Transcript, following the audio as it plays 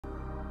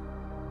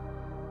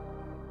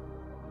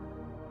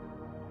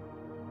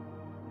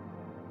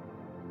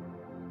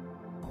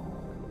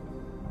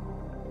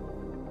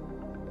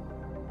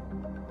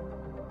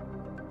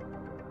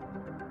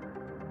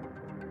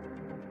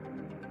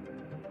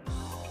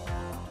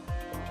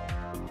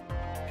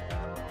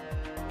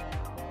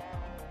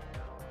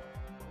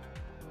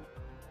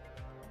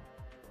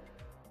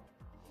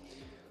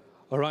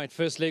All right,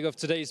 first leg of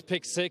today's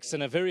pick six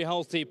and a very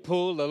healthy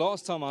pool. The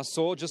last time I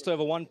saw, just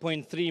over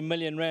 1.3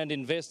 million rand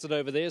invested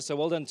over there. So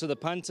well done to the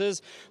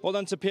punters. Well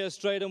done to Pierre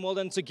Stradham. Well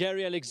done to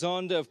Gary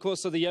Alexander. Of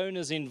course, are the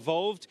owners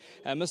involved.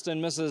 Mr.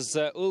 and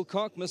Mrs.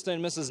 Ulcock, Mr.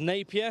 and Mrs.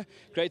 Napier.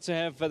 Great to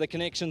have the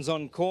connections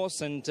on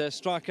course. And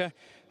Striker,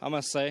 I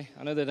must say,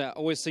 I know that I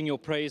always sing your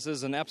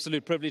praises. An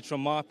absolute privilege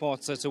from my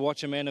part to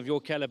watch a man of your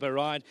caliber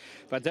ride.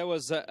 But that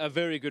was a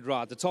very good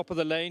ride. The top of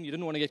the lane, you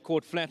didn't want to get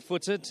caught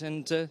flat-footed.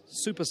 And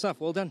super stuff.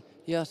 Well done.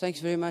 Yeah, thanks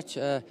very much.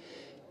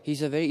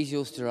 He's a very easy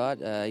horse to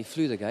ride. He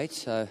flew the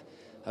gates, so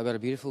I got a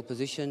beautiful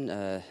position.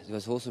 There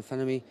was a horse in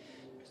front of me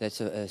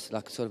that's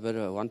like sort of a bit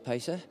of a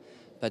one-pacer,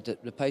 but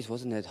the pace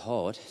wasn't that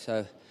hard.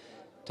 So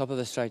top of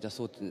the straight, I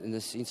thought in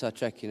this inside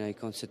track, you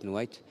can't sit and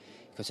wait.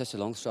 He's got such a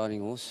long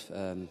striding horse.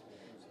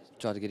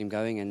 Tried to get him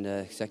going, and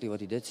exactly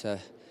what he did. So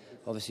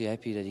obviously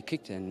happy that he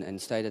kicked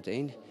and stayed at the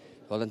end.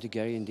 Well done to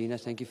Gary and Dina.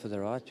 Thank you for the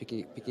ride,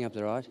 picking up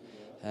the ride.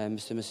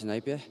 Mr. and Mrs.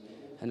 Napier.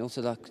 And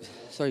also,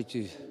 sorry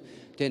to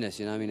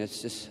Dennis,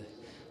 it's just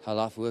how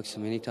life works.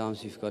 So many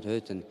times you've got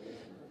hurt and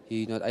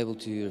you're not able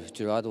to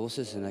ride the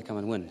horses and they come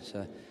and win. So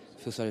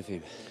I feel sorry for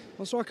him.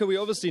 Well, Striker, we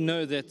obviously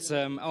know that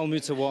Al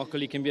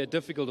Mutawakali can be a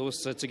difficult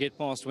horse to get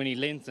past when he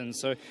lengthens.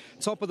 So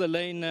top of the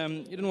lane,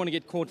 you didn't want to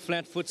get caught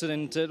flat-footed,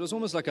 and it was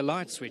almost like a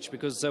light switch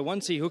because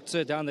once he hooked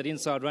down that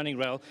inside running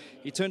rail,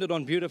 he turned it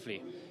on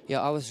beautifully.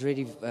 Yeah, I was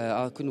ready.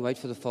 I couldn't wait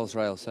for the false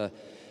rail. So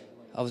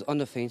I was on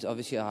the fence.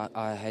 Obviously,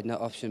 I had no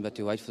option but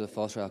to wait for the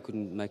false rail. I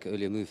couldn't make an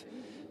earlier move.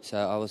 So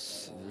I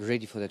was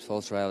ready for that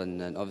false rail,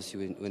 and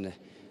obviously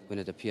when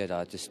it appeared,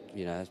 I just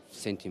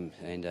sent him.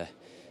 And as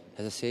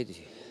I said,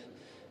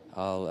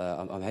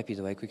 I'm happy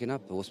the way quick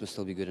enough. The horse must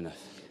still be good enough.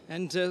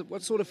 And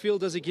what sort of feel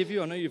does he give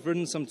you? I know you've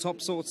ridden some top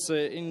sorts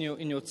in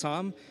your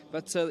time,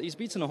 but he's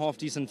beaten a half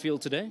decent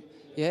field today.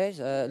 Yes,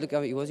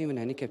 look, he wasn't even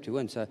handicapped to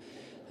win. So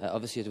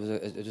obviously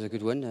it was a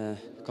good win,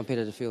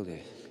 competitive field there.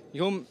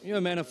 You're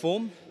a man of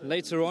form.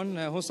 Later on,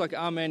 a horse like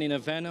our man in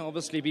Havana,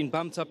 obviously been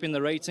bumped up in the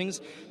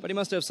ratings, but he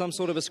must have some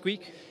sort of a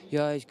squeak.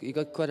 Yeah, he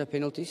got quite a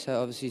penalty, so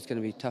obviously it's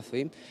going to be tough for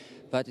him.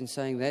 But in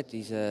saying that,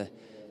 he's in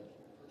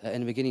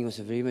the beginning was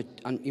a very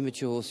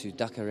immature horse who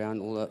duck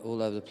around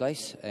all over the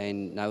place,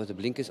 and now with the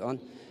blinkers on,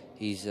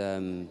 his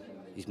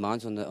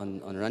mind's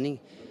on running,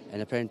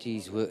 and apparently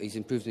he's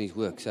improved in his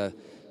work. So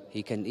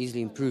he can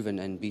easily improve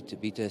and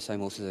beat the same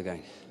horses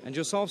again. And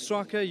yourself,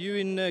 Striker, you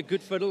in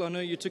good fiddle? I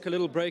know you took a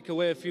little break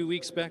away a few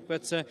weeks back,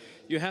 but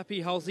you're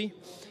happy, healthy?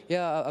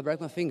 Yeah, I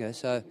broke my finger,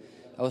 so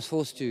I was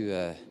forced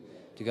to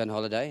go on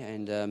holiday,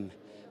 and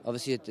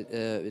obviously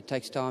it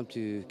takes time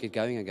to get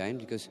going again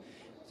because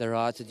the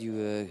rides that you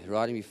were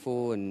riding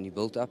before and you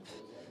built up,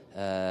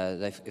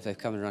 if they've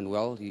come and run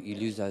well, you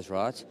lose those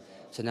rides.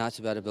 So now it's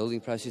about a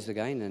building process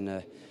again,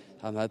 and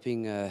I'm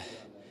hoping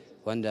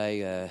one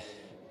day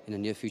in the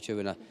near future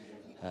when I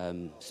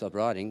stop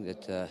riding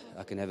that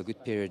I can have a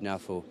good period now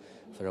for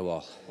a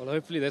while. Well,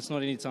 hopefully that's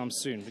not anytime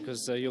soon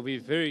because you'll be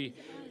very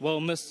well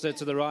missed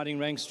to the riding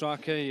ranks,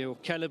 Striker. Your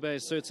calibre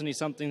is certainly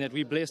something that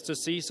we're blessed to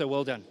see, so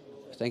well done.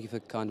 Thank you for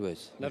kind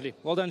words. Lovely.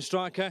 Well done,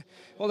 Striker.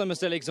 Well done,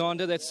 Mr.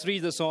 Alexander. That's 3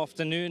 this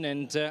afternoon,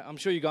 and I'm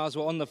sure you guys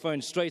were on the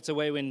phone straight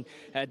away when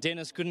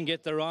Dennis couldn't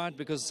get the ride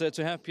because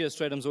to have Pierre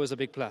Stradham's always a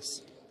big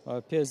plus.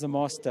 Well, Pierre's the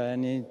master,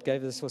 and he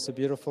gave this horse a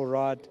beautiful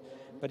ride.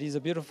 But he's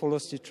a beautiful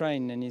horse to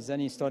train, and he's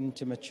only starting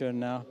to mature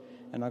now.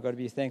 And I've got to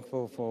be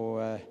thankful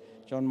for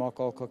John Mark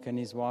Alcock and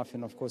his wife,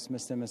 and of course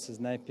Mr. and Mrs.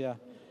 Napier.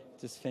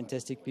 Just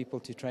fantastic people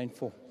to train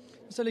for.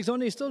 Mr.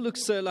 Alexander, he still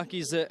looks like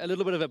he's a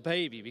little bit of a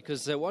baby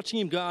because watching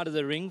him go out of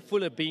the ring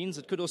full of beans,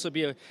 it could also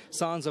be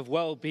signs of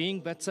well-being,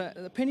 but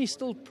the penny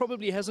still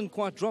probably hasn't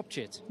quite dropped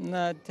yet.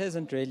 No, it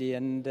hasn't really,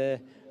 and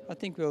I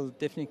think we'll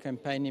definitely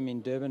campaign him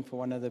in Durban for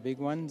one of the big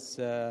ones.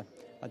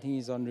 I think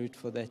he's en route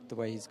for that, the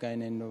way he's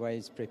going and the way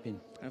he's prepping.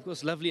 And of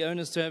course, lovely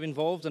owners to have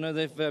involved. I know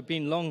they've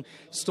been long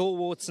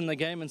stalwarts in the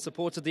game and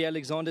supported the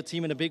Alexander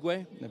team in a big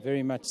way.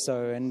 Very much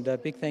so. And a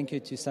big thank you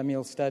to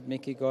Samuel Studd,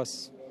 Mickey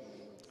Goss.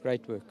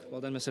 Great work.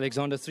 Well done, Mr.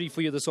 Alexander. 3 for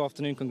you this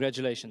afternoon.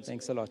 Congratulations.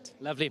 Thanks a lot.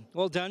 Lovely.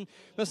 Well done.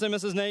 Mr. and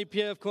Mrs.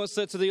 Napier, of course,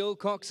 to the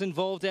Ulcocks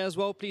involved as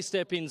well. Please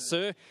step in,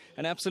 sir.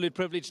 An absolute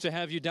privilege to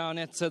have you down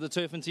at the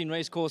TURFFONTEIN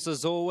racecourse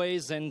as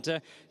always.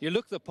 And you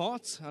look the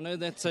part. I know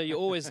that you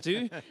always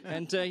do.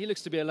 And he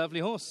looks to be a lovely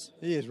horse.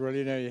 He is. Well,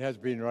 he has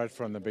been right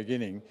from the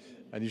beginning.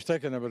 And he's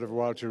taken a bit of a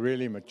while to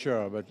really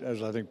mature. But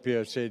as I think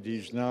Pierre said,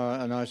 he's now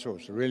a nice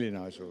horse, a really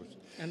nice horse.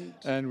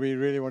 And we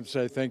really want to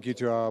say thank you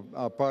to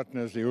our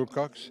partners, the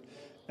Ulcocks.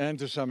 And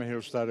to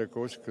Summerhill Stud, of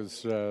course,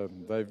 because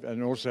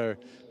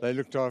they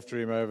looked after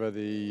him over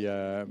the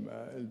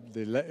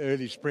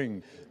early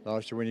spring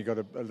last year when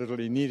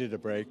he needed a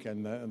break,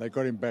 and they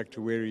got him back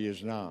to where he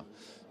is now.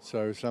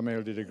 So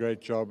Summerhill did a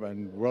great job,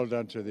 and well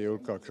done to the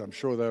Ulcocks. I'm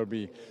sure they'll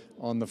be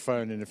on the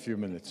phone in a few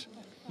minutes.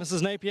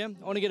 Mrs. Napier,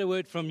 I want to get a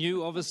word from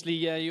you. Obviously,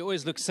 you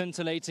always look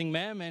scintillating,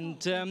 ma'am,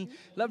 and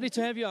lovely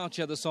to have you out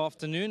here this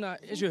afternoon.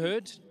 As you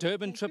heard,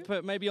 Durban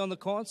trip maybe on the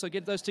card, so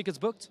get those tickets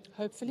booked.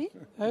 Hopefully.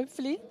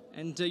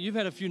 And you've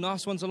had a few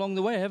nice ones along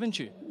the way, haven't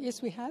you?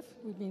 Yes, we have.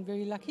 We've been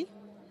very lucky.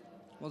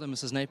 Well done,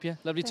 Mrs. Napier.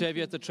 Lovely to have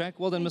you at the track.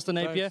 Well done, Mr.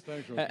 Napier.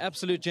 Thanks,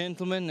 absolute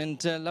gentleman,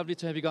 and lovely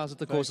to have you guys at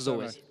the course as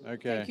always.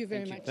 Okay. Thank you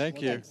very much.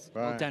 Thank you.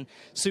 Bye. Well done.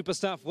 Super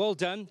stuff. Well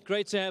done.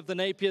 Great to have the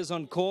Napiers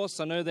on course.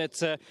 I know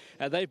that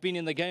they've been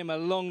in the game a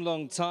long,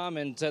 long time,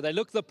 and they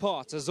look the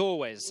part as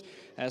always.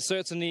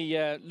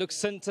 Certainly look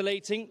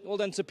scintillating. Well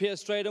done to Pierre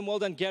Stradom. Well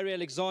done, Gary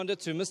Alexander,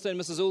 to Mr. and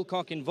Mrs.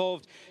 Ulcock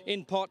involved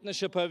in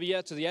partnership over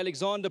here, to the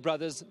Alexander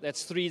brothers.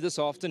 That's 3 this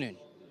afternoon.